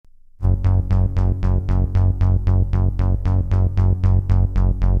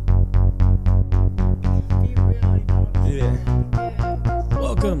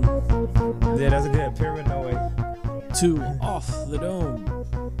to Off the Dome.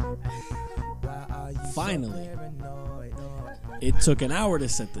 Finally. It took an hour to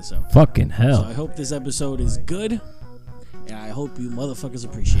set this up. Fucking hell. So I hope this episode is good. And I hope you motherfuckers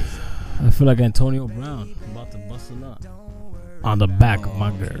appreciate it. I feel like Antonio Brown. I'm about to bust a nut. On the back of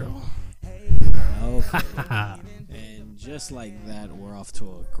my girl. Okay. And just like that, we're off to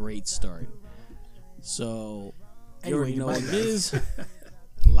a great start. So, you already know what it is.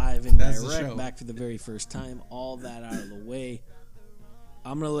 Live and direct, back for the very first time. All that out of the way.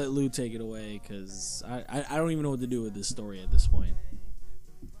 I'm going to let Lou take it away because I don't even know what to do with this story at this point.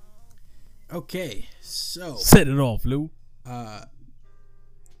 Okay, so set it off, Lou.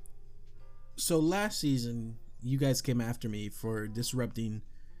 So last season, you guys came after me for disrupting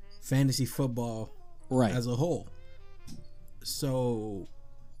fantasy football as a whole. So,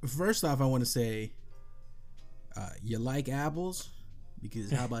 first off, I want to say, you like apples?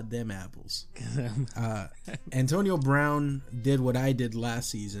 Because how about them apples? Antonio Brown did what I did last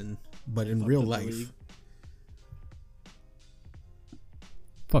season, but in real life.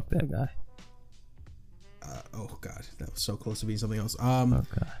 Fuck that guy. Oh, God. That was so close to being something else.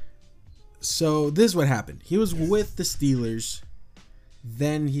 Okay. So, this is what happened. He was with the Steelers.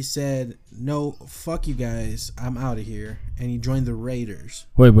 Then he said, no, fuck you guys. I'm out of here. And he joined the Raiders.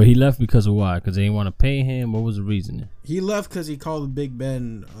 Wait, but he left because of why? Because they didn't want to pay him? What was the reason? He left because he called Big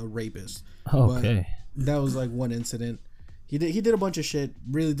Ben a rapist. Okay. But that was like one incident. He did a bunch of shit,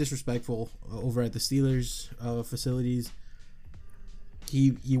 really disrespectful over at the Steelers facilities.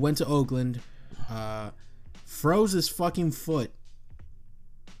 He went to Oakland, froze his fucking foot.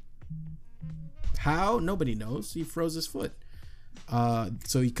 How? Nobody knows. He froze his foot.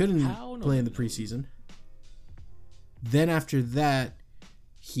 So he couldn't play in the preseason. Then after that,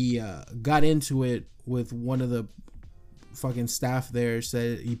 he got into it with one of the fucking staff there.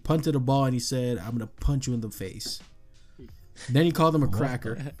 Said he punted a ball and he said, "I'm gonna punch you in the face." Then he called him a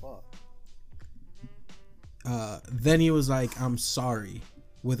cracker. Then he was like, "I'm sorry,"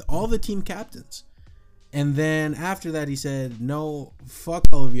 with all the team captains. And then after that, he said, "No, fuck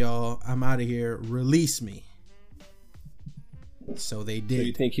all of y'all. I'm out of here. Release me." So they did. So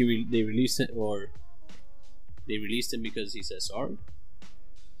you think they released it, or they released him because he said sorry?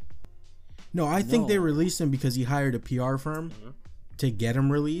 No, I think they released him because he hired a PR firm to get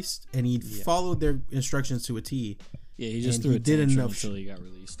him released, and he followed their instructions to a T. Yeah, he just threw a tantrum until he got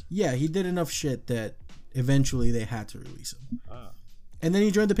released. Yeah, he did enough shit that eventually they had to release him. And then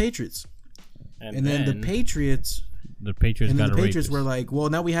he joined the Patriots. And then the Patriots were like, well,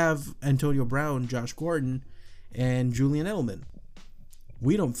 now we have Antonio Brown, Josh Gordon, and Julian Edelman.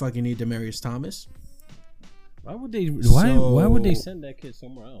 We don't fucking need Demaryius Thomas. Why would they? Why would they send that kid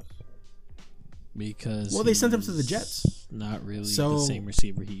somewhere else? Because they sent him to the Jets. Not really the same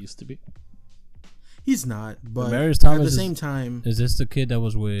receiver he used to be. He's not, but Demaryius Thomas at the same time, is this the kid that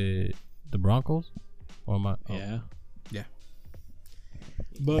was with the Broncos? Or am I? Oh. Yeah.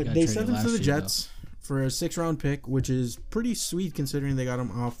 But they sent him to the Jets for a 6th-round pick, which is pretty sweet considering they got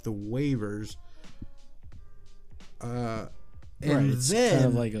him off the waivers. And it's then kind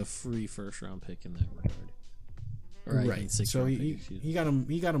of like a free 1st-round pick in that regard. Right. So he got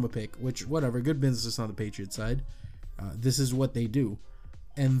him a pick, which whatever, good business on the Patriots side. This is what they do.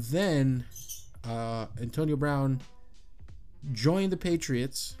 And then Antonio Brown joined the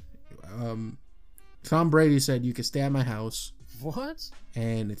Patriots. Tom Brady said, "You can stay at my house." What?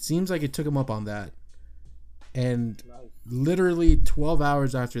 And it seems like it took him up on that. And literally 12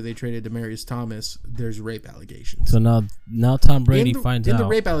 hours after they traded Demaryius Thomas, there's rape allegations. So now Tom Brady finds out. In the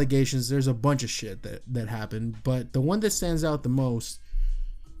rape allegations, there's a bunch of shit that happened. But the one that stands out the most,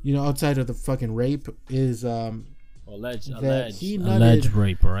 outside of the fucking rape, is alleged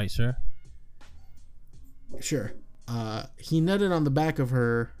rape, all right, sir? Sure. He nutted on the back of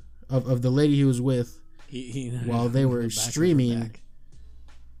her, of the lady he was with, while they were streaming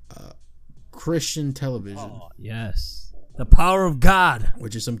Christian television. Oh, yes. The power of God.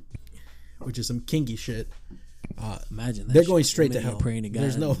 Which is some kinky shit. Imagine that. They're going straight to hell. Praying to God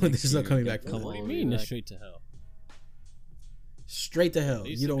there's no coming back from that. What do you mean they're straight to hell? Straight to hell.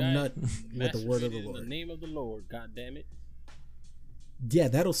 You don't nut with the word of the Lord. In the name of the Lord, God damn it. Yeah,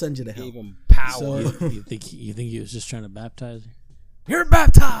 that'll send you to hell. Gave him power. So, you think he was just trying to baptize her? You're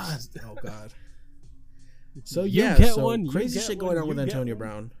baptized. Oh God. So crazy shit going on with Antonio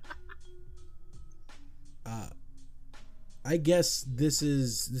Brown. I guess this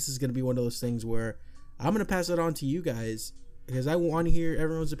is gonna be one of those things where I'm gonna pass it on to you guys because I want to hear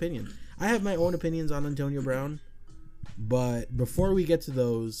everyone's opinion. I have my own opinions on Antonio Brown, but before we get to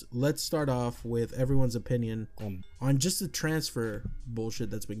those, let's start off with everyone's opinion on just the transfer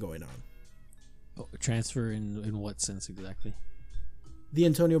bullshit that's been going on. Transfer in what sense exactly? The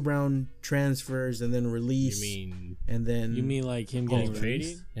Antonio Brown transfers and then release. You mean like him getting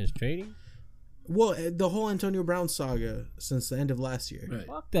trading? His trading? Well, the whole Antonio Brown saga since the end of last year. Right.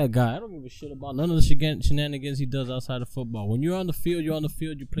 Fuck that guy. I don't give a shit about none of the shenanigans he does outside of football. When you're on the field, you're on the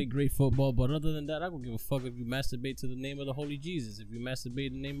field. You play great football. But other than that, I don't give a fuck if you masturbate to the name of the Holy Jesus. If you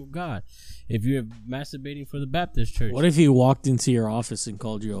masturbate in the name of God. If you're masturbating for the Baptist church. What if he walked into your office and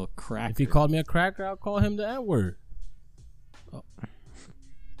called you a cracker? If he called me a cracker, I'll call him the N-word. Oh.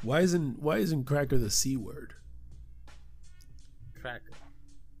 Why isn't cracker the C word? Cracker.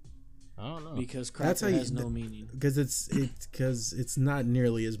 I don't know. Because cracker has no meaning. Because it's not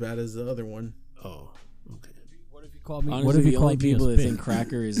nearly as bad as the other one. Oh, okay. What if you call me? Honestly, what if you the call only me people that think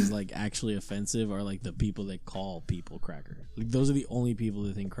cracker is like actually offensive are like the people that call people cracker. Like those are the only people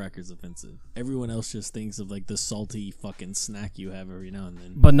that think cracker is offensive. Everyone else just thinks of like the salty fucking snack you have every now and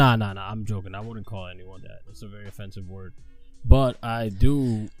then. But nah. I'm joking. I wouldn't call anyone that. It's a very offensive word. But I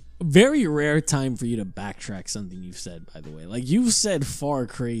do. Very rare time for you to backtrack something you've said, by the way. Like, you've said far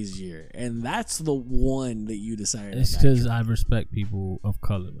crazier, and that's the one that you decided It's because I respect people of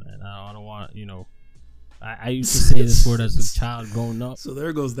color, man. I don't want, I used to say this word as a child growing up. So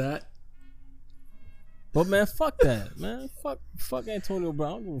there goes that. But, man, fuck that, man. Fuck Antonio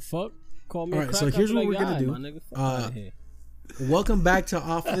Brown. I don't give a fuck. Call me a cracker. So here's what we're going to do. Welcome back to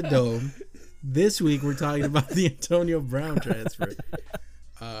Off the Dome. This week, we're talking about the Antonio Brown transfer.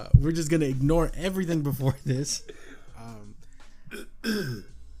 We're just gonna ignore everything before this.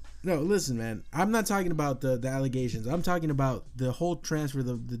 No, listen, man. I'm not talking about the allegations. I'm talking about the whole transfer,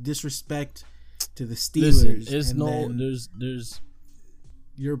 the disrespect to the Steelers. Listen, there's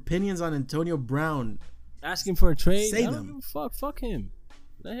your opinions on Antonio Brown. Asking for a trade. Say I them. don't give a fuck. Fuck him.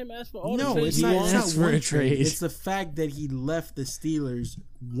 Let him ask for all no, the trades. He It's not for a trade. It's the fact that he left the Steelers,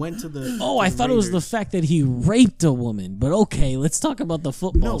 went to the. Oh, I thought Raiders. it was the fact that he raped a woman. But okay, let's talk about the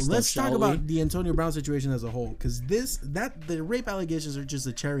football. No, stuff, let's talk we? about the Antonio Brown situation as a whole, because the rape allegations are just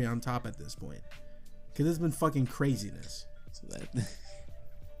a cherry on top at this point. Because it's been fucking craziness. So that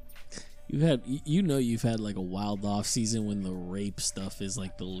you've had like a wild off season when the rape stuff is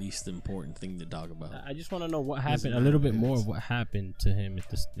like the least important thing to talk about. I just want to know what happened, a little bit more of what happened to him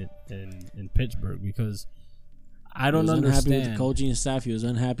in Pittsburgh, because I don't understand. He was unhappy with the coaching staff. He was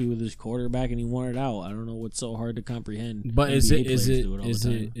unhappy with his quarterback, and he wanted out. I don't know what's so hard to comprehend. But is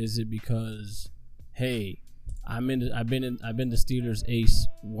it because, hey, I've been the Steelers' ace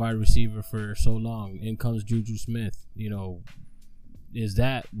wide receiver for so long. In comes Juju Smith. Is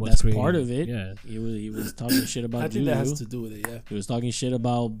that what's that's part of it? Yeah, he was talking shit about. I think Juju. that has to do with it. Yeah, he was talking shit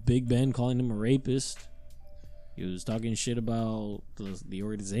about Big Ben, calling him a rapist. He was talking shit about the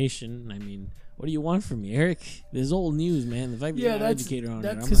organization. I mean, what do you want from me, Eric? This old news, man. The fact that you're an educator on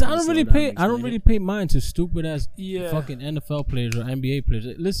it, because I don't really pay mind to stupid ass fucking NFL players or NBA players.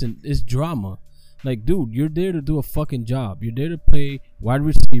 Listen, it's drama. Like, dude, you're there to do a fucking job. You're there to play wide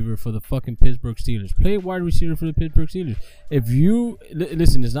receiver for the fucking Pittsburgh Steelers. Play wide receiver for the Pittsburgh Steelers. If you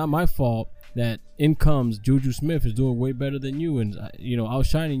listen, it's not my fault that in comes Juju Smith is doing way better than you, and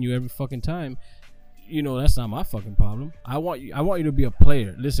outshining you every fucking time. That's not my fucking problem. I want you to be a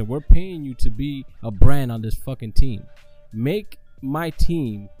player. Listen, we're paying you to be a brand on this fucking team. Make my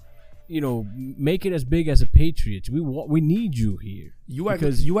team. Make it as big as the Patriots. We need you here. You act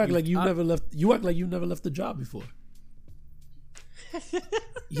like you never left. You act like you never left the job before.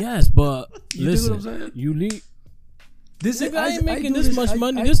 Yes, but you listen, what I'm saying? You leave. This nigga ain't making this much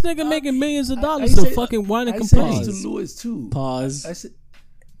money. This nigga making millions of dollars. So fucking whine and complain. I said this to Lewis too. Pause. I said,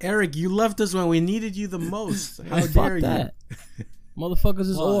 Eric, you left us when we needed you the most. How dare you? That. Motherfuckers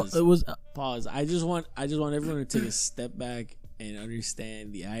is all. It was. Pause. I just want everyone to take a step back and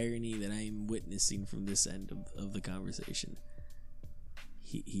understand the irony that I am witnessing from this end of the conversation.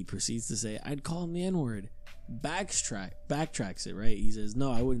 He proceeds to say, I'd call him the N-word. Backtracks it, right? He says, no,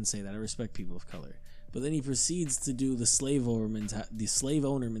 I wouldn't say that. I respect people of color. But then he proceeds to do the slave owner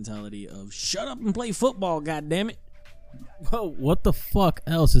mentality of shut up and play football, goddammit. Well, what the fuck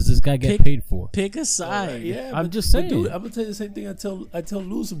else does this guy get paid for? Pick a side. Yeah, I'm just saying. Dude, I'm gonna tell you the same thing I tell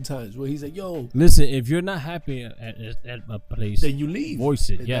Lou sometimes, where he's like, "Yo, listen, if you're not happy at a place, then you leave. Voice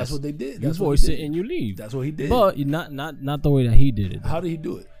it. And yes, that's what they did. You voice it and you leave. That's what he did. But not the way that he did it. How did he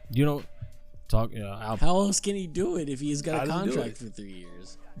do it? You don't talk. How else can he do it if he's got a contract for 3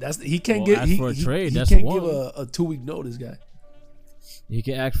 years? He can't get ask for a trade. He can't give a 2-week notice, guy. He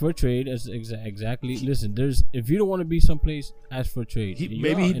can ask for a trade. That's exactly. Listen, if you don't want to be someplace, ask for a trade.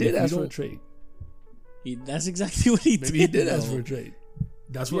 Maybe he did ask for a trade. That's exactly what he did. Maybe he did ask for a trade.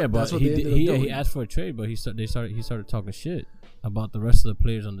 That's what. Yeah, but that's what he asked for a trade, but he started talking shit about the rest of the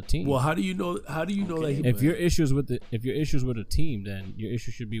players on the team. Well, how do you know? How do you know that? If your issues with a team, then your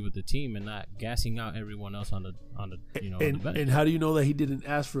issue should be with the team and not gassing out everyone else on the on the bench. And how do you know that he didn't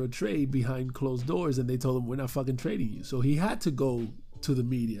ask for a trade behind closed doors and they told him we're not fucking trading you? So he had to go to the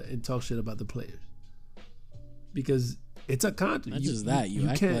media and talk shit about the players because it's a contract. Not just that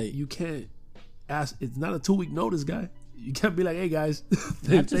you can't ask. It's not a 2-week notice, guy. You can't be like, hey guys,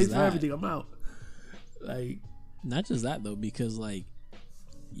 thanks for everything. I'm out. Like, not just that though, because like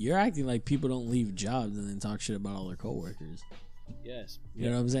you're acting like people don't leave jobs and then talk shit about all their coworkers. Yes, you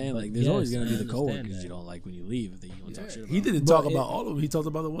know what I'm saying. Like, there's always gonna be the coworkers you don't like when you leave that you want to talk shit about. He didn't talk about all of them. He talked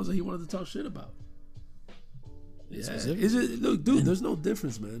about the ones that he wanted to talk shit about. Yeah. Look, dude, there's no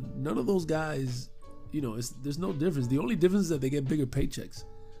difference, man. None of those guys, there's no difference. The only difference is that they get bigger paychecks.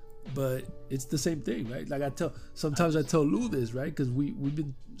 But it's the same thing, right? Like I tell Lou this, right? Because we've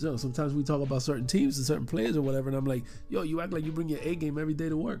been, sometimes we talk about certain teams and certain players or whatever, and I'm like, yo, you act like you bring your A game every day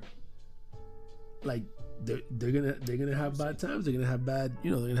to work. Like they're gonna have bad times. They're gonna have bad,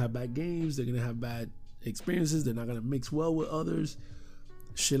 they're gonna have bad games. They're gonna have bad experiences. They're not gonna mix well with others.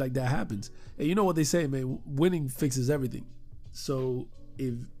 Shit like that happens. And you know what they say, man? Winning fixes everything. So.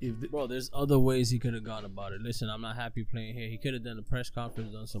 Bro, there's other ways he could have gone about it. Listen, I'm not happy playing here. He could have done a press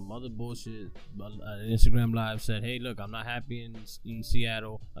conference, done some other bullshit. Instagram live said, "Hey, look, I'm not happy in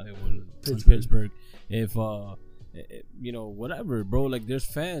Seattle, in Pittsburgh. If whatever, bro. Like, there's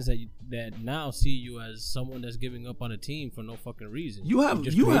fans that now see you as someone that's giving up on a team for no fucking reason. You have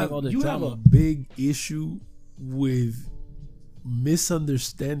a big issue with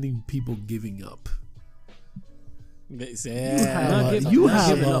misunderstanding people giving up. You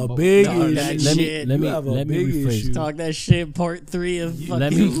have a big issue. Let me rephrase. Talk that shit. Part 3 of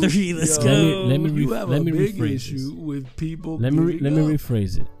fucking 3. Let's go. You have a big issue with people. Let me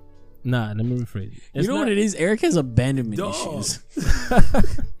rephrase it. Let me rephrase it. You know what it is? Eric has abandonment issues.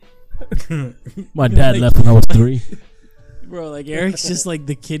 My dad left when I was 3. Bro, like Eric's just like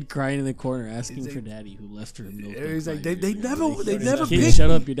the kid crying in the corner asking for daddy who left her milk. Eric's like they never picked. Shut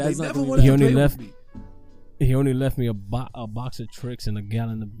up, your dad's not. He only left me a box of tricks and a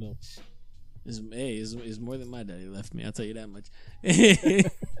gallon of milk. It's more than my daddy left me. I'll tell you that much.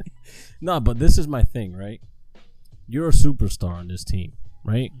 No, but this is my thing, right? You're a superstar on this team,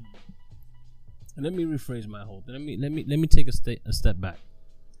 right? And let me rephrase my whole thing. Let me take a step back.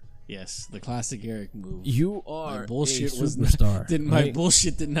 Yes, the classic Eric move. You are my bullshit a superstar. My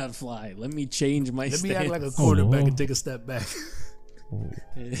bullshit did not fly. Let me change my stance. Let me act like a quarterback and take a step back.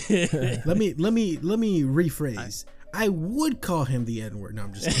 let me rephrase. I would call him the N-word. No,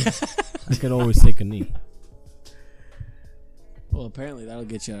 I'm just kidding. I could always take a knee. Well, apparently that'll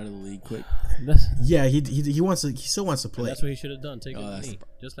get you out of the league quick. Yeah, he still wants to play. That's what he should have done. Take a knee,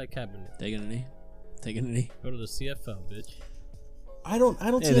 just like Kaepernick. Taking a knee. Go to the CFL, bitch. I don't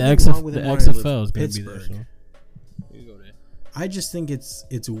see anything wrong with him. The XFL is gonna be there. So. You go there. I just think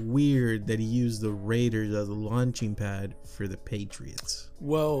it's weird that he used the Raiders as a launching pad for the Patriots.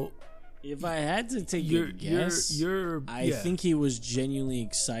 Well, if I had to take a guess, I think he was genuinely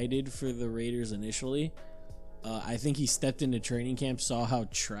excited for the Raiders initially. I think he stepped into training camp, saw how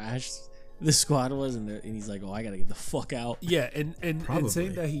trash the squad was, and he's like, "Oh, I gotta get the fuck out." Yeah, and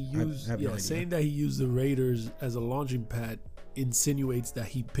saying that he used the Raiders as a launching pad insinuates that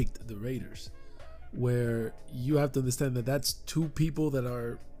he picked the Raiders, where you have to understand that that's two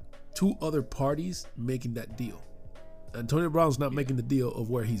other parties making that deal. Antonio Brown's not making the deal of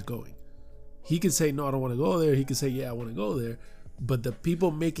where he's going. He could say, no, I don't want to go there. He could say, yeah, I want to go there. But the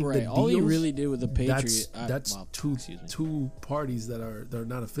people making the deals, all he really did with the Patriots, that's two parties that are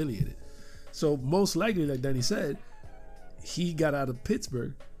not affiliated. So most likely, like Danny said, he got out of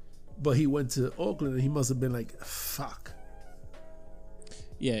Pittsburgh, but he went to Oakland, and he must have been like, fuck.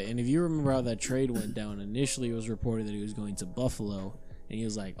 Yeah, and if you remember how that trade went down, initially it was reported that he was going to Buffalo, and he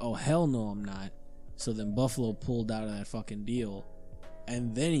was like, oh, hell no, I'm not. So then Buffalo pulled out of that fucking deal,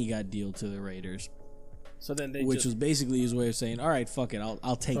 and then he got dealed to the Raiders. So then which was basically his way of saying, all right, fuck it,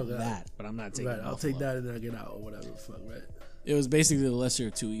 I'll take that, but I'm not taking Buffalo. I'll take that and then I get out or whatever. Fuck, right? It was basically the lesser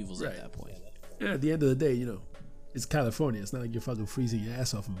of two evils at that point. Yeah, at the end of the day, it's California. It's not like you're fucking freezing your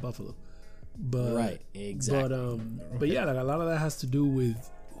ass off in Buffalo. But right, exactly. But yeah, like a lot of that has to do with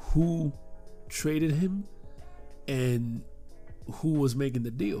who traded him and who was making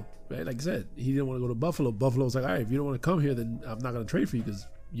the deal, right? Like I said, he didn't want to go to Buffalo. Buffalo was like, all right, if you don't want to come here, then I'm not going to trade for you because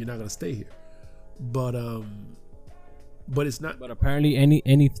you're not going to stay here. But it's not. But apparently,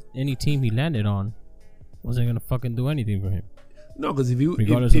 any team he landed on wasn't going to fucking do anything for him. No, because if he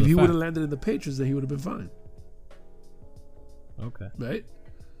would have landed in the Patriots, then he would have been fine. Okay. Right?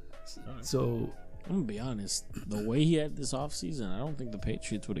 So I'm gonna be honest. The way he had this offseason, I don't think the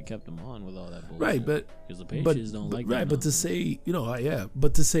Patriots would have kept him on with all that bullshit. Right, but because the Patriots don't like that. Right, but to say,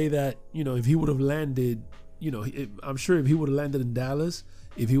 but to say that, if he would have landed, I'm sure if he would have landed in Dallas,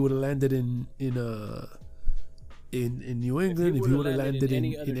 if he would have landed in New England, if he would have landed in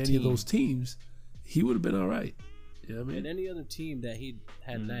any of those teams, he would have been all right. You know what I mean? And any other team that he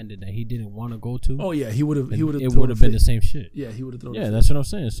had landed that he didn't want to go to. Oh yeah, he would have. It would have been the same shit. Yeah, he would have thrown. Yeah, that's what I'm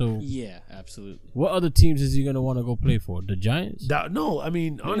saying. So yeah, absolutely. What other teams is he gonna want to go play for? The Giants? No, I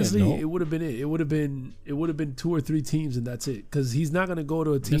mean honestly, it would have been it. It would have been 2 or 3 teams, and that's it. Because he's not gonna go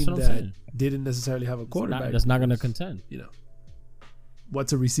to a team that didn't necessarily have a quarterback. That's not gonna contend.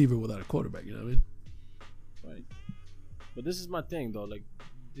 What's a receiver without a quarterback? You know what I mean? Right. But this is my thing though. Like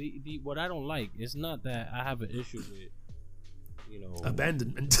the what I don't like is not that I have an issue with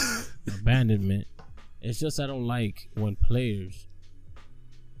abandonment. Abandonment. It's just I don't like when players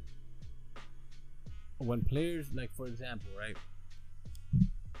like, for example, right?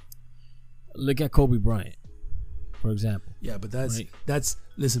 Look at Kobe Bryant, for example. Yeah, but that's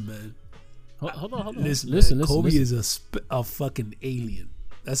listen, man. Hold on. Listen. Kobe is a fucking alien.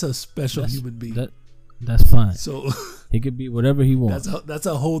 That's a special human being. That's fine. So he could be whatever he wants. That's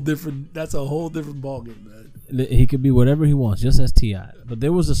a whole different ballgame, man. He could be whatever he wants, just as T.I. But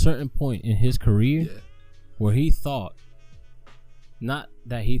there was a certain point in his career where he thought, not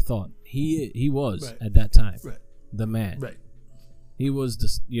that he thought, he was at that time the man. Right. He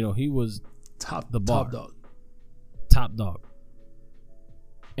was he was top dog.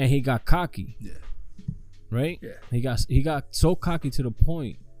 And he got cocky. Yeah. Right? Yeah. He got so cocky to the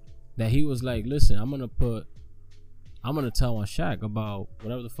point that he was like, listen, I'm gonna tell on Shaq about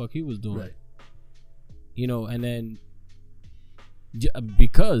whatever the fuck he was doing. Right. And then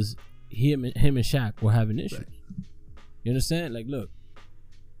because him and Shaq were having issues. Right. You understand? Like, look,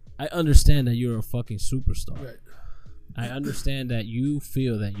 I understand that you're a fucking superstar. Right. I understand that you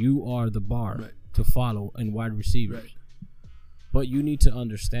feel that you are the bar to follow in wide receivers. Right. But you need to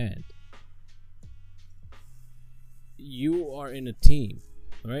understand, you are in a team,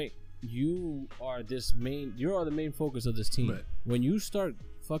 right? You are the main focus of this team. Right. When you start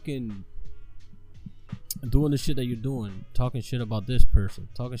fucking doing the shit that you're doing, talking shit about this person,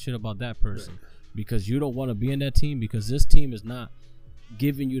 talking shit about that person, because you don't want to be in that team, because this team is not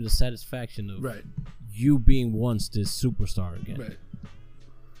giving you the satisfaction of you being once this superstar again. Right.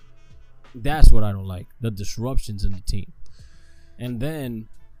 That's what I don't like. The disruptions in the team. And then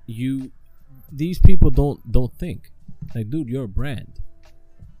these people don't think. Like, dude, you're a brand.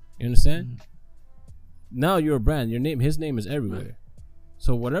 You understand? Mm-hmm. Now you're a brand. His name is everywhere. Right.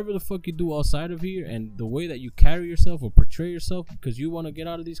 So whatever the fuck you do outside of here, and the way that you carry yourself or portray yourself because you want to get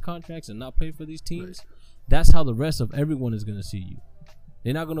out of these contracts and not play for these teams, that's how the rest of everyone is gonna see you.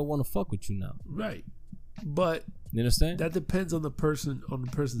 They're not gonna want to fuck with you now. Right. But you understand? That depends on the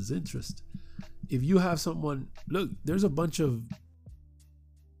person's interest. If you have someone, look, there's a bunch of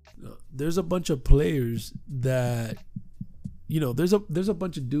players that, there's a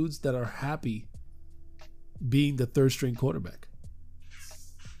bunch of dudes that are happy being the third string quarterback.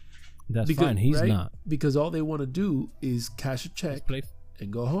 That's fine. He's not, because all they want to do is cash a check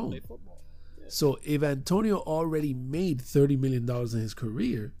and go home. Play football. Yeah. So if Antonio already made $30 million in his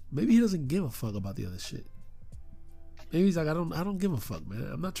career, maybe he doesn't give a fuck about the other shit. Maybe he's like, I don't give a fuck, man.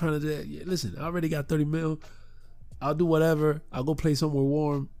 I'm not trying to do that. Yeah, listen, I already got 30 mil. I'll do whatever. I'll go play somewhere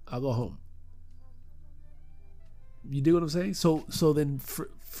warm. I'll go home. You dig what I'm saying? So then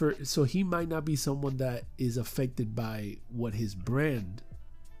so he might not be someone that is affected by what his brand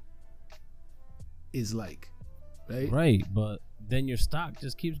is like, right? Right, but then your stock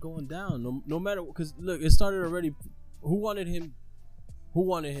just keeps going down. No matter, because look, it started already. Who wanted him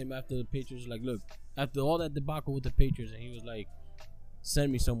after the Patriots? Like, look, after all that debacle with the Patriots, and he was like,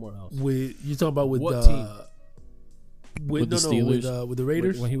 "Send me somewhere else." You talking about with what team? With the Steelers, with the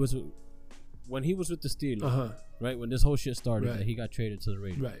Raiders. When he was with the Steelers, right? When this whole shit started, that he got traded to the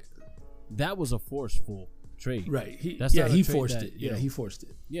Raiders, right? That was a forceful trade, right? He forced it. Yeah, he forced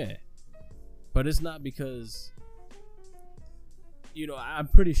it. Yeah, but it's not because, I'm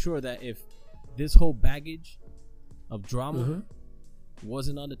pretty sure that if this whole baggage of drama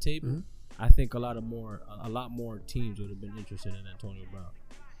wasn't on the table, I think a lot more teams would have been interested in Antonio Brown.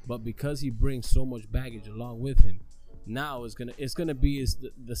 But because he brings so much baggage along with him, now it's gonna be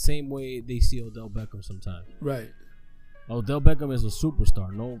the same way they see Odell Beckham sometimes. Right. Odell Beckham is a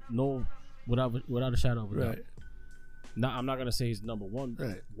superstar. No, without a shadow of a doubt. Right. Now, I'm not gonna say he's number one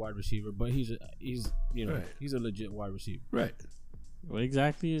wide receiver, but he's a legit wide receiver. Right. What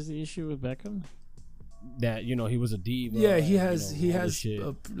exactly is the issue with Beckham? that he was a diva. Yeah, he has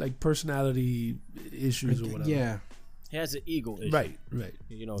like personality issues or whatever. Yeah, he has an ego issue. Right.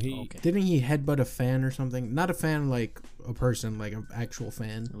 Didn't he headbutt a fan or something? Not a fan like a person, like an actual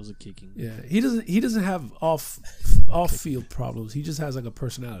fan. It was a kicking. Yeah, he doesn't have off field problems. He just has like a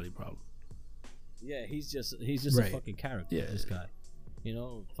personality problem. Yeah, he's just a fucking character. Yeah, this guy.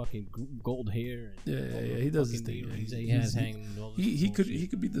 Fucking gold hair. And he does his thing. He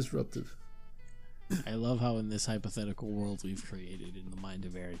could be disruptive. I love how in this hypothetical world we've created in the mind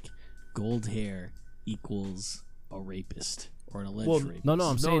of Eric, gold hair equals a rapist or an alleged rapist. No,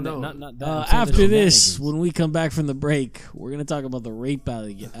 I'm saying not that. After this, when we come back from the break, we're going to talk about the rape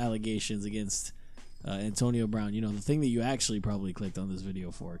allegations against Antonio Brown. The thing that you actually probably clicked on this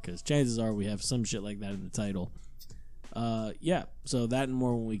video for, because chances are we have some shit like that in the title. Yeah, so that and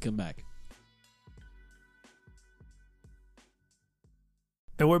more when we come back.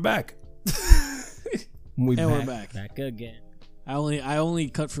 And we're back. We're back. Back again. I only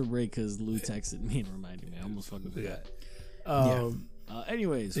cut for break because Lou texted me and reminded me. I almost fucking forgot.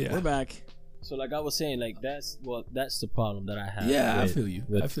 Anyways, we're back. So like I was saying, like that's the problem that I have. Yeah, I feel you.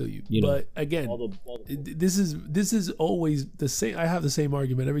 But again, this is always the same. I have the same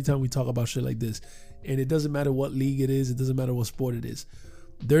argument every time we talk about shit like this, and it doesn't matter what league it is. It doesn't matter what sport it is.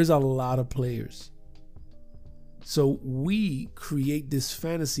 There's a lot of players. So we create this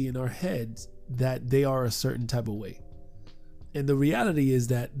fantasy in our heads that they are a certain type of way. And the reality is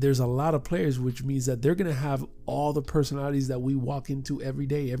that there's a lot of players, which means that they're going to have all the personalities that we walk into every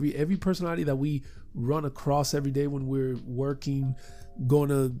day. Every personality that we run across every day when we're working, going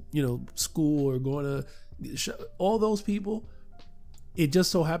to, school or going to all those people. It just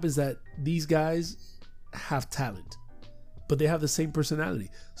so happens that these guys have talent, but they have the same personality.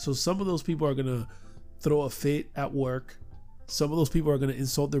 So some of those people are going to throw a fit at work. Some of those people are going to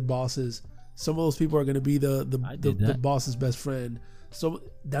insult their bosses. Some of those people are going to be the boss's best friend. So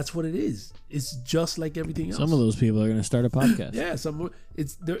that's what it is. It's just like everything else. Some of those people are going to start a podcast. Yeah,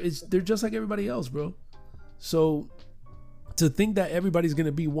 they're just like everybody else, bro. So to think that everybody's going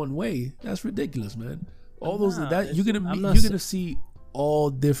to be one way, that's ridiculous, man. You're going to see all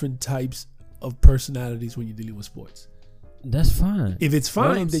different types of personalities when you're dealing with sports. That's fine. If it's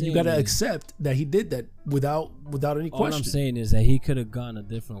fine, then you got to accept that he did that without any question. All I'm saying is that he could have gone a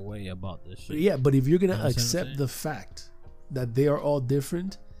different way about this shit. Yeah, but if you're going to accept the fact that they are all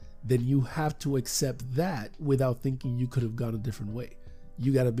different, then you have to accept that without thinking you could have gone a different way.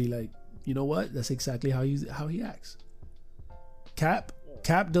 You got to be like, you know what? That's exactly how he acts. Cap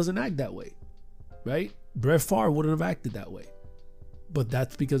doesn't act that way, right? Brett Favre wouldn't have acted that way. But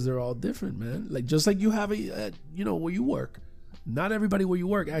that's because they're all different, man. Like just like you have where you work, not everybody where you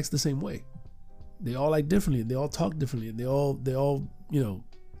work acts the same way. They all act differently, and they all talk differently, and they all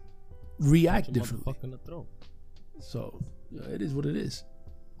react differently. So it is what it is.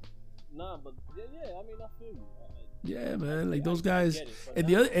 Nah, but yeah, I mean I feel you. Yeah, man. Like those guys, and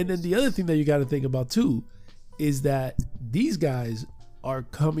then the other thing that you got to think about too is that these guys are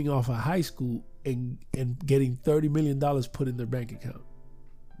coming off of high school and getting $30 million put in their bank account.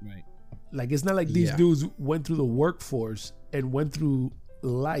 Right. Like it's not like these dudes went through the workforce and went through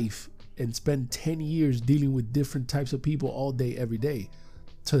life and spent 10 years dealing with different types of people all day, every day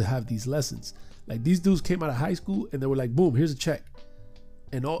to have these lessons. Like these dudes came out of high school and they were like, boom, here's a check.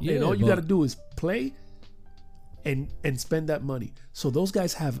 And all you got to do is play and spend that money. So those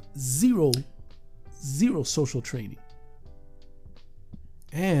guys have zero social training.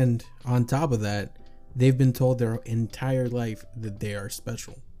 And on top of that, they've been told their entire life that they are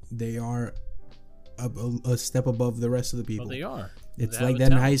special. They are a step above the rest of the people. Well, they are. It's like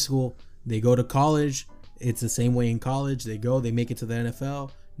that in high school. They go to college. It's the same way in college. They make it to the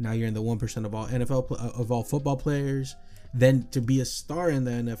NFL. Now you're in the 1% of all football players. Then to be a star in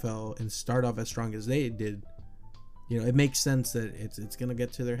the NFL and start off as strong as they did, it makes sense that it's gonna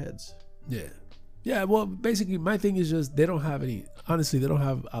get to their heads. Yeah. Yeah, well, basically, my thing is just they don't have they don't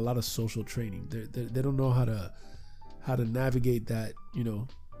have a lot of social training. They don't know how to navigate that,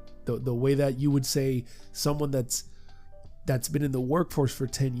 the way that you would say someone that's been in the workforce for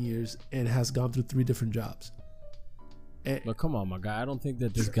 10 years and has gone through 3 different jobs. But come on, my guy, I don't think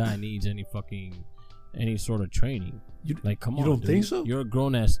that this guy needs any sort of training. Come on, you don't dude. think so? You're a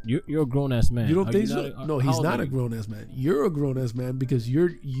grown ass. You're a grown ass man. You don't think so? No, he's not a grown ass man. You're a grown ass man because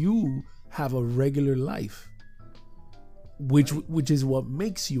you have a regular life, which is what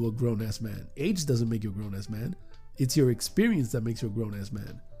makes you a grown ass man. Age doesn't make you a grown ass man. It's your experience that makes you a grown ass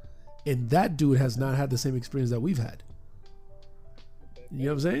man. And that dude has not had the same experience that we've had. You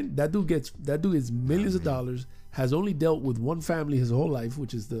know what I'm saying? That dude gets millions of dollars. Has only dealt with one family his whole life,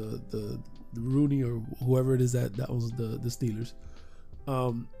 which is the Rooney or whoever it is that owns the Steelers.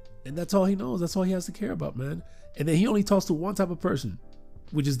 And that's all he knows. That's all he has to care about, man. And then he only talks to one type of person,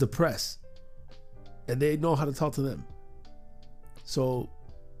 which is the press. And they know how to talk to them. So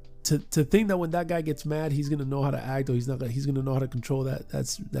to think that when that guy gets mad, he's gonna know how to act, or he's gonna know how to control that.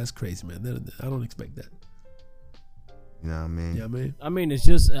 That's crazy, man. I don't expect that. You know what I mean? Yeah, man. I mean, it's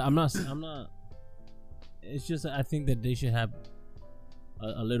just I'm not. It's just I think that they should have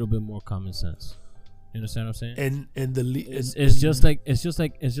a little bit more common sense. You understand what I'm saying? And it's just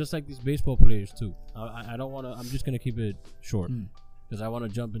like these baseball players too. I don't want to. I'm just gonna keep it short because I want to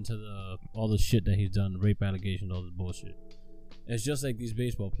jump into all the shit that he's done, rape allegations, all this bullshit. It's just like these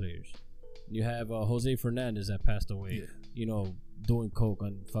baseball players. You have Jose Fernandez that passed away. Yeah. You know, doing coke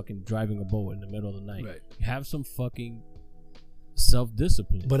and fucking driving a boat in the middle of the night. Right. Have some fucking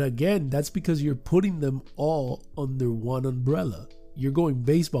self-discipline. But again, that's because you're putting them all under one umbrella. You're going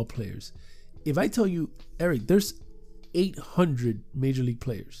baseball players. If I tell you, Eric, there's 800 major league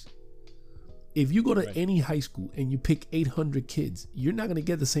players. If you go to any high school and you pick 800 kids, you're not going to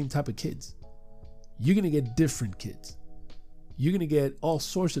get the same type of kids. You're going to get different kids. You're going to get all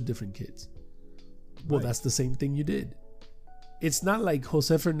sorts of different kids. Well, that's the same thing you did. It's not like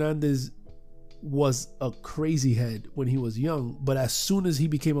Jose Fernandez was a crazy head when he was young, but as soon as he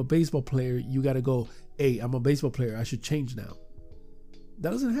became a baseball player, you got to go, hey, I'm a baseball player. I should change now.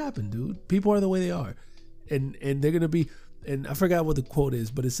 That doesn't happen, dude. People are the way they are. And they're going to be, and I forgot what the quote is,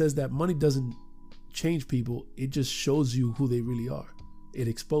 but it says that money doesn't change people. It just shows you who they really are. It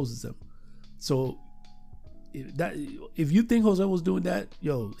exposes them. So if you think Jose was doing that,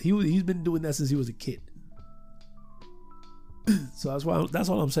 he's been doing that since he was a kid. So that's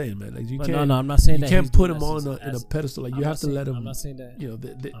all I'm saying, man. Like I'm not saying you that can't put him on in a pedestal. Like you have to let him. I'm not saying that.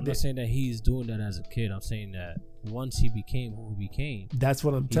 I'm not saying that he's doing that as a kid. I'm saying that once he became who he became, that's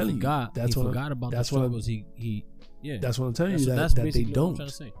what I'm telling you. That's what forgot about the struggles. That's what I'm telling you. That they don't.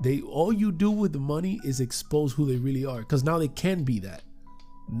 All you do with the money is expose who they really are. Because now they can be that.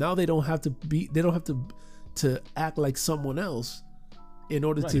 Now they don't have to be. They don't have to act like someone else. In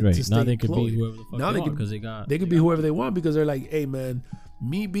order to stay now they could employed. Be whoever the fuck now they want because they could be whoever they want because they're like, hey man,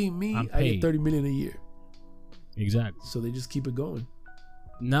 me being me, I get $30 million a year. Exactly. So they just keep it going.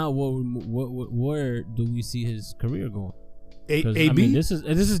 Now, where do we see his career going? AB. I mean, this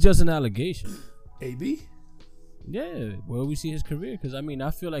is just an allegation. AB. Yeah, where we see his career? Because I mean,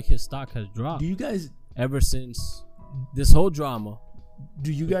 I feel like his stock has dropped. Do you guys ever since this whole drama?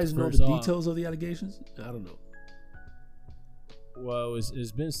 Do you guys know the details of the allegations? I don't know. Well,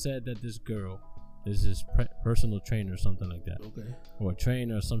 it's been said that this girl is his personal trainer or something like that. Okay. Or a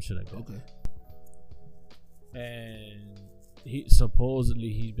trainer or some shit like that. Okay. And he's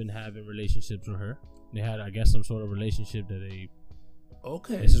been having relationships with her. They had, I guess, some sort of relationship that they.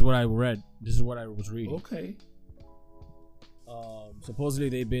 Okay. This is what I read. This is what I was reading. Okay. Supposedly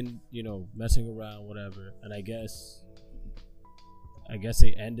they've been, messing around, whatever, and I guess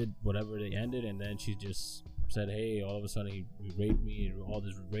they ended whatever they ended, and then she just said, hey, all of a sudden he raped me and all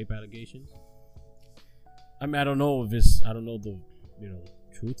these rape allegations. I mean, I don't know the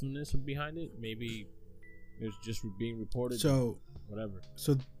truthfulness behind it. Maybe it was just being reported. So whatever.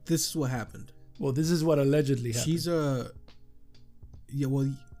 So this is what happened. Well, this is what allegedly happened. She's Well,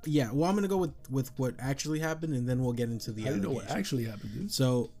 I'm gonna go with what actually happened, and then we'll get into the. I don't know what actually happened, dude.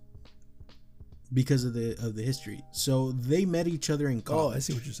 So, because of the history, so they met each other in college. Oh, I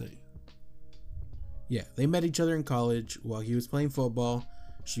see what you're saying. Yeah, they met each other in college while he was playing football.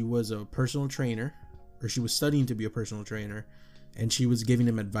 She was a personal trainer, or she was studying to be a personal trainer, and she was giving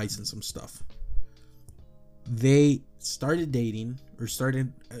him advice on some stuff. They started dating, or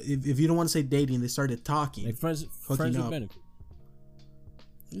started. If you don't want to say dating, they started talking. Like friends with benefit.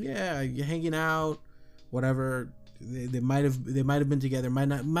 Yeah, you're hanging out, whatever. They might have been together. Might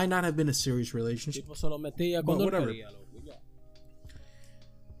not have been a serious relationship. But whatever.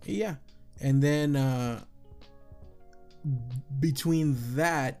 Yeah. And then between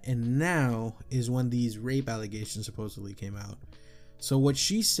that and now is when these rape allegations supposedly came out. So what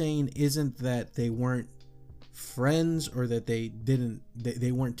she's saying isn't that they weren't friends or that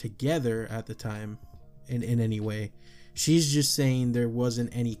they weren't together at the time in any way. She's just saying there wasn't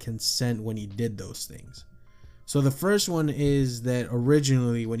any consent when he did those things. So the first one is that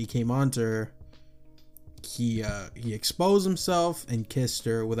originally when he came onto her, he exposed himself and kissed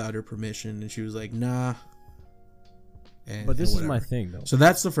her without her permission, and she was like, nah. But this is my thing, though. So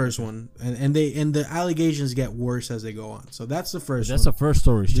that's the first one, and the allegations get worse as they go on. So that's the first. That's the first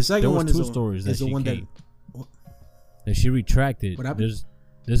story. The second one is two stories. Is the one that. and she retracted.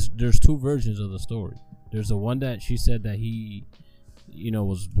 There's two versions of the story. There's the one that she said that he,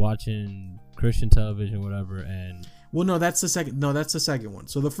 was watching Christian television, whatever, and no, that's the second. No, that's the second one.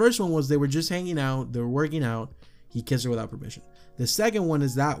 So the first one was they were just hanging out, they were working out. He kissed her without permission. The second one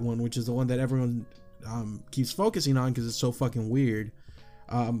is that one, which is the one that everyone keeps focusing on because it's so fucking weird.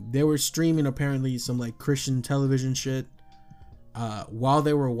 They were streaming apparently some like Christian television shit. While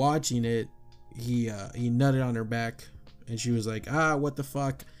they were watching it, he nutted on her back, and she was like, what the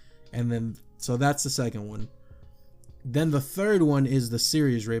fuck? And then so that's the second one. Then the third one is the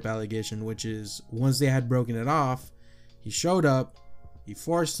serious rape allegation, which is once they had broken it off, he showed up, he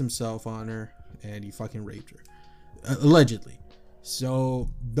forced himself on her, and he fucking raped her, allegedly. So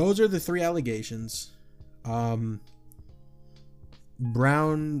those are the three allegations. Brown's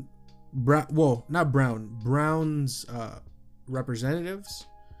representatives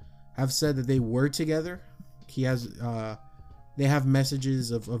have said that they were together. They have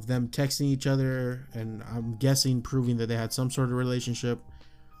messages of them texting each other, and I'm guessing proving that they had some sort of relationship.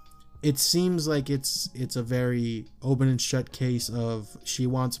 It seems like it's a very open and shut case of she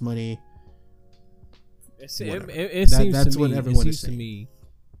wants money. It seems to me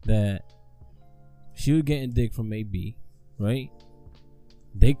that she was getting dick from AB, right?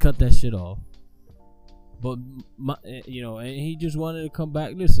 They cut that shit off, but and he just wanted to come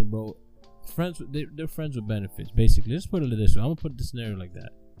back. Listen, bro, they're friends with benefits, basically. Let's put it this way. I'm gonna put the scenario like that.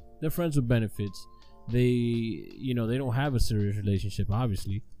 They're friends with benefits. They don't have a serious relationship,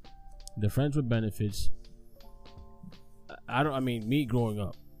 obviously. They're friends with benefits. Me growing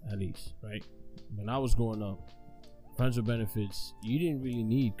up, at least, right? When I was growing up, friends with benefits, you didn't really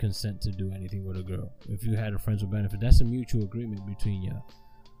need consent to do anything with a girl. If you had a friends with benefits, that's a mutual agreement between you.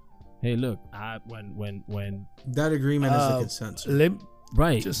 Hey, look, when that agreement is the consent.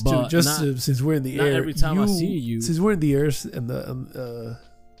 Right, since we're in the air, every time I see you, since we're in the air, and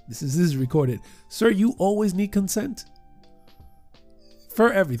this is recorded, sir. You always need consent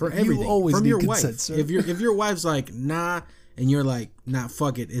for everything. You always from need your consent, wife. sir. If your wife's like nah, and you're like nah,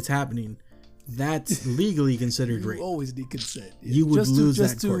 fuck it, it's happening. That's legally considered rape. You always need consent. You would lose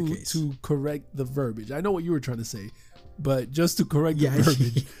that court case. To correct the verbiage. I know what you were trying to say, but just to correct the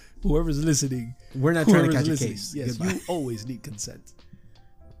verbiage, whoever's listening, we're not trying to catch a case. Yes, you always need consent.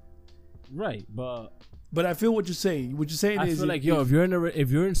 Right, but I feel what you're saying. What you're saying I is, feel like if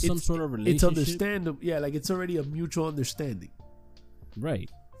you're in some sort of relationship, it's understandable. Yeah, like it's already a mutual understanding. Right.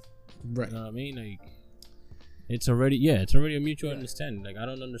 You know what I mean? Like it's already a mutual understanding. Like I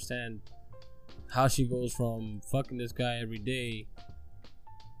don't understand how she goes from fucking this guy every day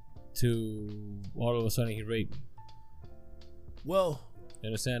to all of a sudden he raped me. Well, you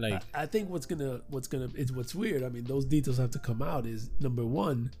understand? Like I think what's weird. I mean, those details have to come out. Is number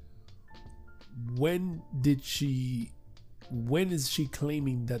one, when is she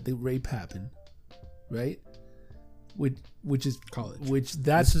claiming that the rape happened? Right? Which is college. Which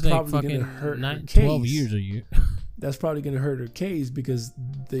that's probably like going to hurt her case. 12 years a year. That's probably going to hurt her case because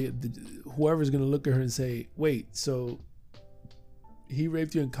whoever's going to look at her and say, wait, so he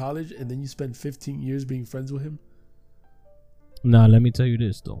raped you in college and then you spent 15 years being friends with him? Nah, let me tell you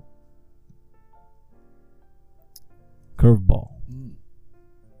this though. Curveball.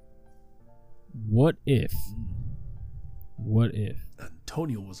 What if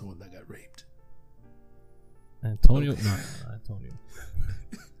Antonio was the one that got raped? Antonio? No, Antonio.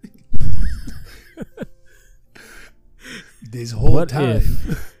 This whole time,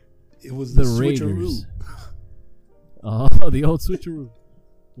 it was the Raiders. Oh, the old switcheroo.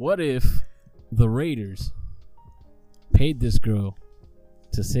 What if the Raiders paid this girl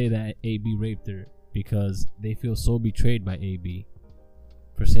to say that AB raped her because they feel so betrayed by AB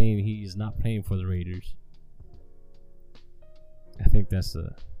for saying he is not playing for the Raiders? I think that's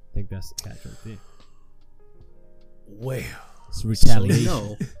the catch right there. Well, it's retaliation.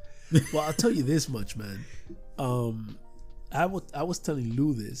 So, well, I'll tell you this much, man. I was telling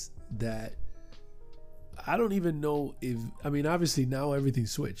Lou this, that I don't even know if, I mean, obviously now everything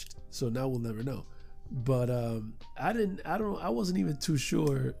switched, so now we'll never know. But I wasn't even too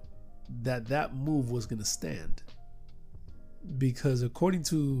sure that move was gonna stand, because according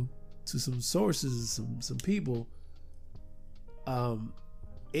to some sources, some people,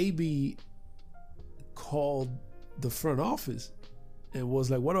 AB called the front office and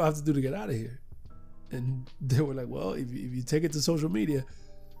was like, what do I have to do to get out of here? And they were like, well, if you take it to social media,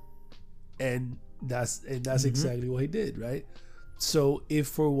 and that's exactly what he did, right? So if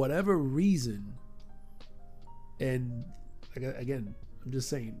for whatever reason, and again, I'm just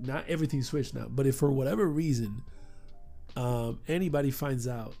saying, not everything switched now, but if for whatever reason anybody finds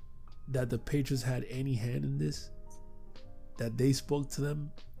out that the Patriots had any hand in this, they spoke to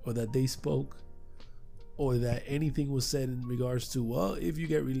them, or that they spoke, or that anything was said in regards to, well, if you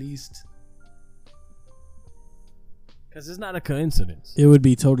get released. Because it's not a coincidence. It would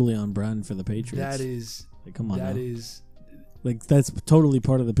be totally on brand for the Patriots. That is, like, come on, that now. is, like, that's totally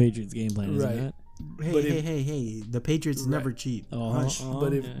part of the Patriots game plan, isn't right. it? Hey! The Patriots never cheat.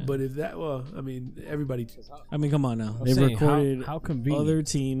 But if that, well, I mean, everybody. I mean, come on now. They've recorded how other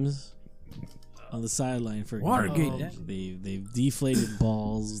teams on the sideline for Watergate. They've deflated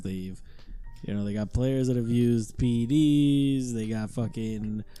balls. They got players that have used PEDs. They got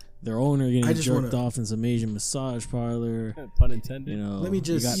fucking their owner getting jerked off in some Asian massage parlor. Pun intended. Let me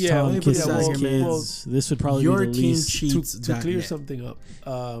just Tom kissing his kids. This would probably your be the team least. cheats. To clear something up,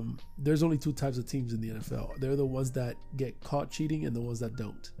 there's only two types of teams in the NFL. They're the ones that get caught cheating and the ones that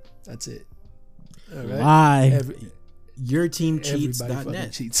don't. That's it. All right. Your team Everybody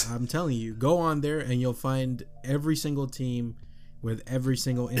cheats.net. cheats. I'm telling you, go on there and you'll find every single team with every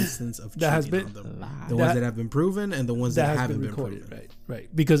single instance of cheating has been on them. The ones that have been proven and the ones that haven't been recorded. Right.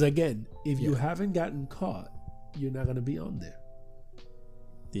 Because again, if you haven't gotten caught, you're not going to be on there.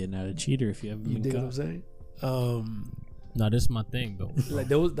 You're not a cheater if you haven't been dig caught. What I'm saying? No, this is my thing though. Like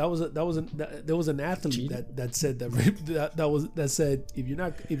there was an athlete that said that said if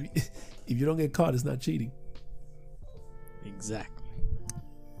you don't get caught, it's not cheating. Exactly.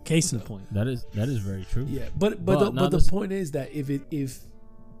 Case in point. That is very true. Yeah, but the point is that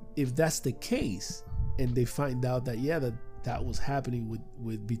if that's the case, and they find out that that was happening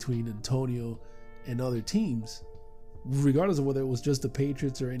with between Antonio and other teams, regardless of whether it was just the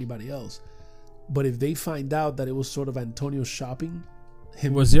Patriots or anybody else, but if they find out that it was sort of Antonio shopping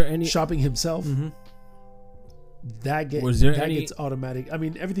himself, that gets automatic. I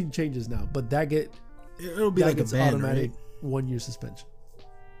mean, everything changes now, but it'll be like a ban, automatic, right? 1 year suspension.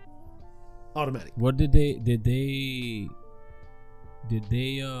 Automatic. What did they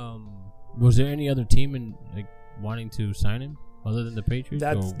was there any other team in like wanting to sign him other than the Patriots?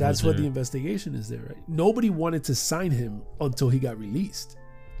 That's what the investigation is there, right? Nobody wanted to sign him until he got released.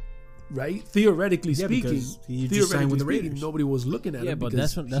 Right? Theoretically speaking, he just signed with the Raiders. Nobody was looking at him. Yeah, but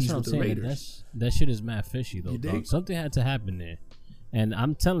that's what I'm saying. That shit is mad fishy though. Dog. Something had to happen there. And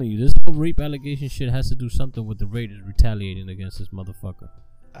I'm telling you, this whole rape allegation shit has to do something with the Raiders retaliating against this motherfucker.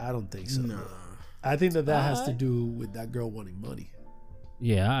 I don't think so. No. I think that has to do with that girl wanting money.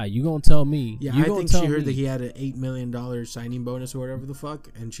 Yeah, you gonna tell me? Yeah, I think she heard that he had an $8 million signing bonus or whatever the fuck,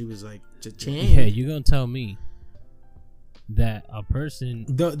 and she was like, "Cha-ching." Yeah, you gonna tell me that a person?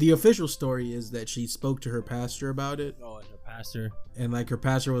 The official story is that she spoke to her pastor about it. Oh, and her pastor, and like her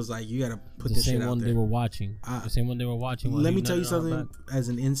pastor was like, "You gotta put this shit out there." The same one they were watching. The same one they were watching. Let me tell you something, as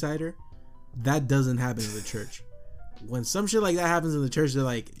an insider, that doesn't happen in the church. When some shit like that happens in the church, they're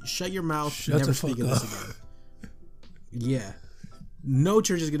like, "Shut your mouth, never speak of this again." Yeah, no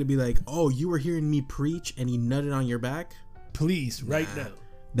church is gonna be like, "Oh, you were hearing me preach and he nutted on your back." Please, right now.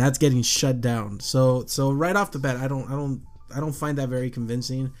 That's getting shut down. So right off the bat, I don't find that very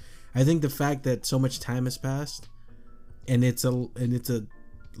convincing. I think the fact that so much time has passed, and it's a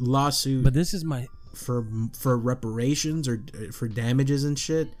lawsuit. But this is for reparations or for damages and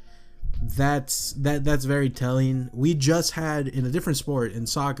shit. That's very telling. We just had, in a different sport, in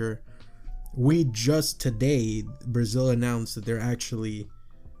soccer, today Brazil announced that they're actually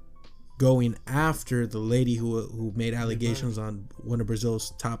going after the lady who made allegations on one of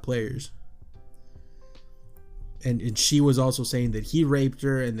Brazil's top players. And she was also saying that he raped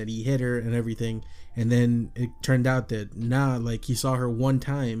her and that he hit her and everything. And then it turned out that he saw her one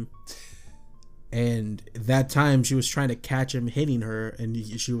time. And that time she was trying to catch him hitting her, and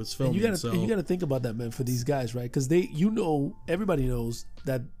she was filming. And you gotta think about that, man, for these guys, right? Because everybody knows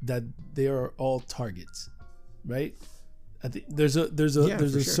that they are all targets, right? I think there's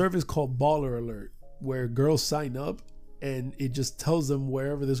a service called Baller Alert where girls sign up, and it just tells them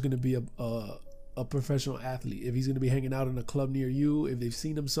wherever there's going to be a professional athlete, if he's going to be hanging out in a club near you, if they've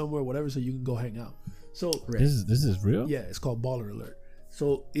seen him somewhere, whatever, so you can go hang out. So this is real. Yeah, it's called Baller Alert.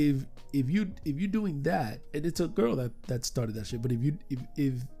 So if you're doing that, and it's a girl that started that shit, but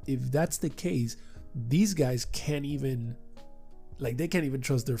if that's the case, these guys can't even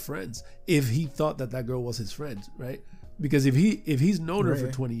trust their friends if he thought that girl was his friend, right? Because if he's known her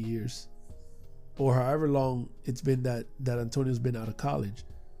for 20 years or however long it's been that Antonio's been out of college,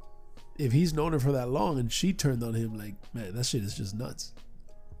 if he's known her for that long and she turned on him, like, man, that shit is just nuts.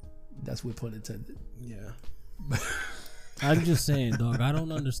 That's with pun intended. Yeah. I'm just saying, dog, I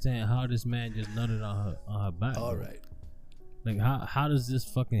don't understand how this man just nutted on her back. All right. Like, how does this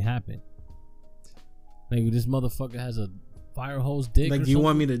fucking happen? Like, this motherfucker has a fire hose dick. Like, do you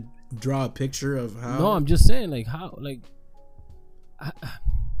want me to draw a picture of how? No, I'm just saying, like, how, like,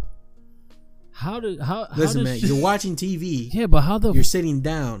 Listen, man, you're watching TV. Yeah, but you're sitting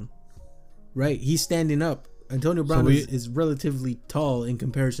down, right? He's standing up. Antonio Brown is relatively tall in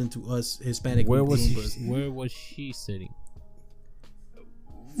comparison to us Hispanic. Where was she sitting?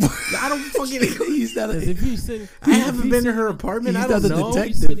 I don't fucking. He's not. If he's sitting, I haven't been to her apartment. I don't know.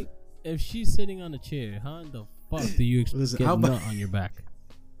 If she's sitting on a chair, how in the fuck do you get nut on your back?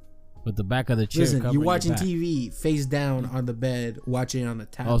 With the back of the chair. Listen, you're watching TV face down on the bed, watching on a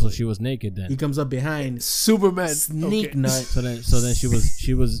tablet. Oh, so she was naked then. He comes up behind Superman, sneak nut. So then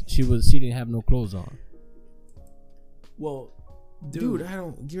she didn't have no clothes on. Well, dude, I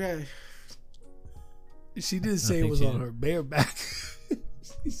don't. She didn't say it was on her bare back.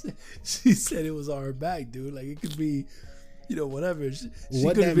 She said it was on her back, dude. Like it could be, whatever.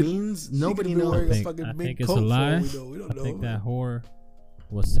 What that means, nobody knows. I think it's a lie. We don't know. I think that whore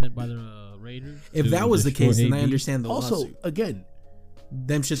was sent by the Raiders. If that was the case, then I understand the lawsuit. Also, again,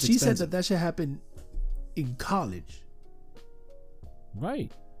 them shit's she expensive. said that should happen in college.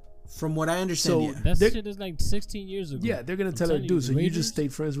 Right. From what I understand, that shit is like 16 years ago. Yeah, they're gonna tell her, dude. So you just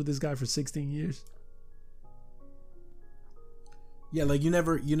stayed friends with this guy for 16 years? Yeah, like you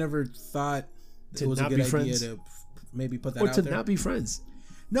never thought it was a good idea to maybe put that out there, or to not be friends.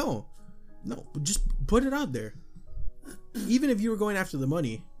 No, just put it out there. Even if you were going after the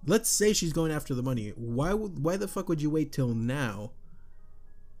money, let's say she's going after the money. Why the fuck would you wait till now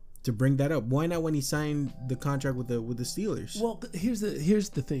to bring that up? Why not when he signed the contract with the Steelers? Well, here's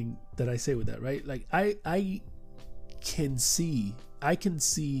the thing that I say with that, right? Like I can see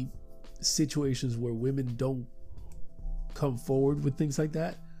situations where women don't come forward with things like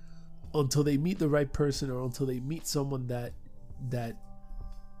that until they meet the right person or until they meet someone that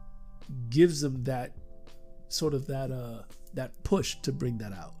gives them that sort of that push to bring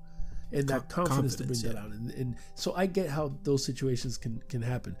that out and that confidence to bring that out. And so I get how those situations can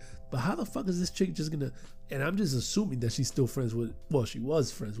happen, but how the fuck is this chick just gonna? And I'm just assuming that she's still friends with. Well, she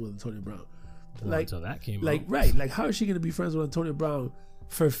was friends with Antonio Brown. Until that came out. Right. Like, how is she gonna be friends with Antonio Brown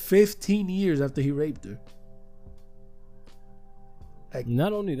for 15 years after he raped her? Like,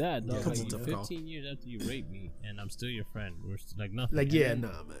 not only that, though, like 15 years after you raped me, and I'm still your friend. We're like nothing. Like, yeah,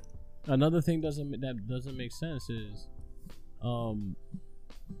 nah, man. Another thing that doesn't make sense is,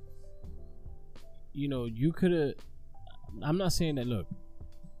 you could have. I'm not saying that. Look,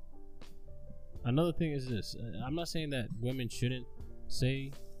 another thing is this. I'm not saying that women shouldn't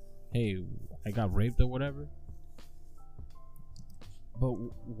say, "Hey, I got raped" or whatever. But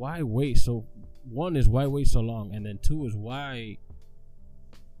why wait? So one is why wait so long, and then two is why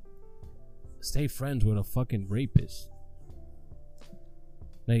stay friends with a fucking rapist.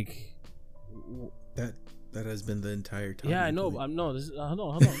 Like that has been the entire time. Yeah, I know. Hold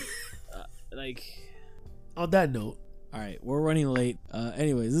on. Like, on that note, all right, we're running late.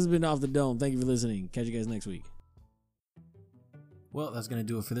 Anyways, this has been Off the Dome. Thank you for listening. Catch you guys next week. Well, that's going to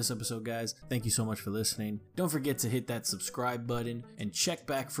do it for this episode, guys. Thank you so much for listening. Don't forget to hit that subscribe button and check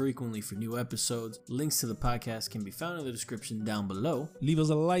back frequently for new episodes. Links to the podcast can be found in the description down below. Leave us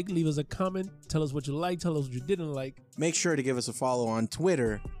a like, leave us a comment. Tell us what you like, tell us what you didn't like. Make sure to give us a follow on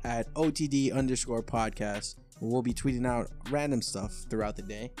Twitter at OTD_podcast, where we'll be tweeting out random stuff throughout the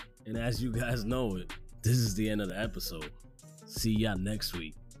day. And as you guys know it, this is the end of the episode. See y'all next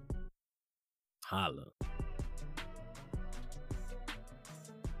week. Holla.